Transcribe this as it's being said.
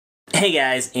Hey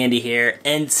guys, Andy here,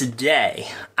 and today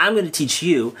I'm going to teach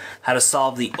you how to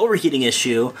solve the overheating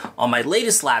issue on my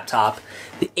latest laptop,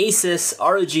 the ASUS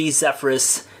ROG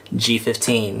Zephyrus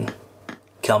G15.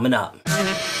 Coming up.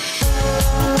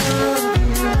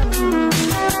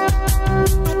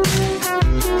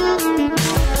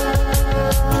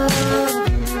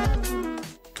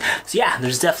 So yeah,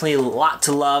 there's definitely a lot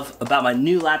to love about my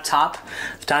new laptop.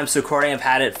 At the time of recording, I've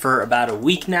had it for about a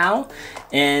week now,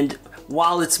 and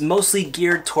while it's mostly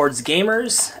geared towards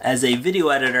gamers, as a video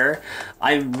editor,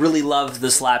 I really love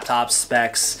this laptop's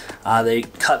specs. They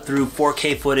cut through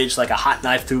 4K footage like a hot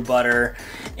knife through butter,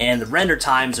 and the render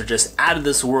times are just out of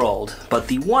this world. But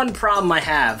the one problem I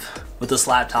have with this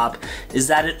laptop is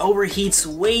that it overheats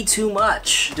way too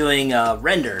much doing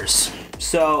renders.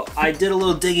 So I did a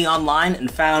little digging online and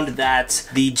found that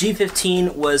the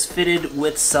G15 was fitted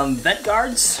with some vent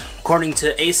guards. According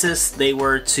to ASUS, they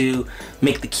were to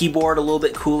make the keyboard a little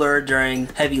bit cooler during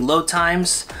heavy load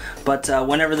times. But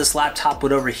whenever this laptop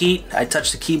would overheat, I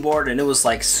touched the keyboard and it was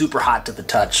like super hot to the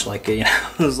touch. Like, you know,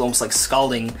 it was almost like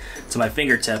scalding to my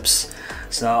fingertips.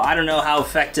 So I don't know how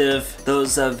effective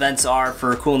those vents are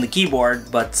for cooling the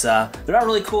keyboard, but they're not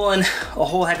really cooling a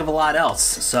whole heck of a lot else.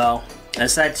 So I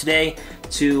decided today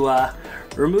to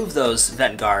remove those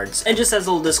vent guards. And just as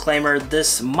a little disclaimer,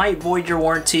 this might void your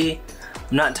warranty.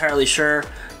 I'm not entirely sure,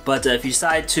 but if you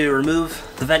decide to remove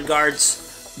the vent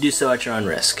guards, do so at your own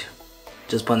risk.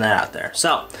 Just putting that out there.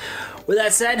 So with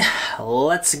that said,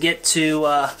 let's get to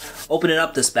opening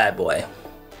up this bad boy.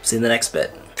 See you in the next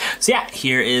bit. So yeah,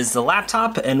 here is the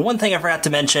laptop, and one thing I forgot to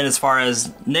mention as far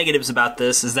as negatives about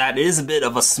this is that it is a bit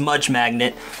of a smudge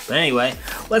magnet. But anyway,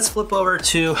 let's flip over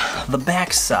to the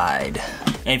back side.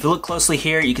 And if you look closely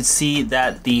here, you can see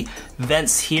that the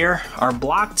vents here are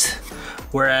blocked,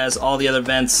 whereas all the other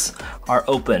vents are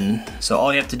open. So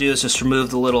all you have to do is just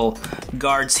remove the little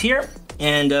guards here,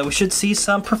 and we should see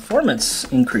some performance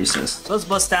increases. So let's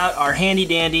bust out our handy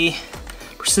dandy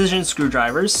precision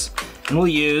screwdrivers, and we'll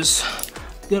use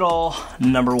good old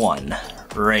number 1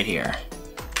 right here.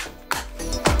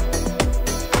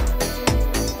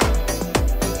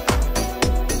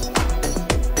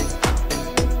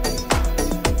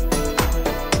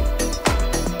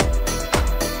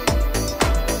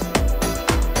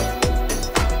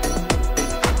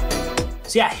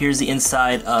 So yeah, here's the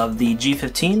inside of the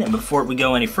G15, and before we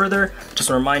go any further, just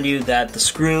to remind you that the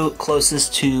screw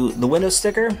closest to the window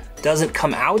sticker doesn't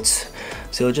come out.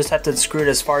 So you'll just have to screw it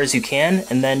as far as you can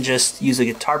and then just use a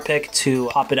guitar pick to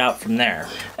pop it out from there.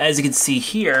 As you can see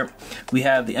here, we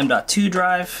have the M.2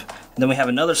 drive, and then we have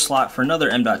another slot for another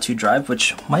M.2 drive,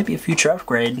 which might be a future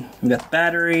upgrade. We got the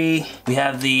battery, we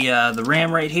have the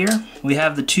RAM right here, we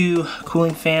have the 2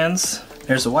 cooling fans,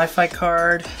 there's a Wi-Fi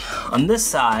card. On this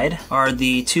side are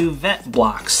the 2 vent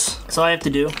blocks. So all I have to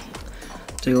do,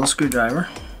 take a little screwdriver,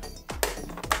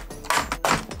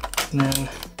 and then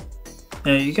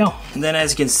there you go. And then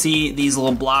as you can see, these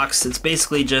little blocks, it's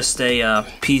basically just a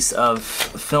piece of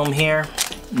film here,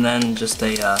 and then just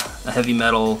a heavy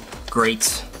metal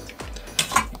grate.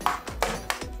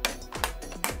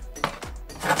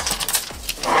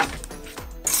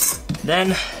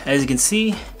 Then, as you can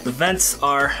see, the vents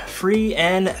are free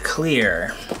and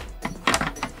clear.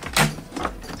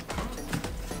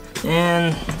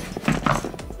 And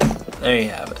there you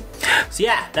have it. So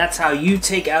yeah, that's how you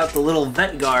take out the little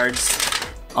vent guards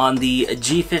on the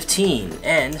G15.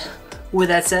 And with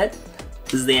that said,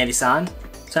 this is the Andy San.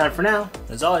 Sign for now,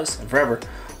 as always, and forever.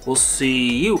 We'll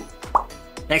see you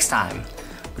next time.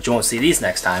 But you won't see these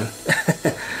next time.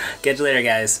 Catch you later,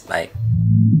 guys. Bye.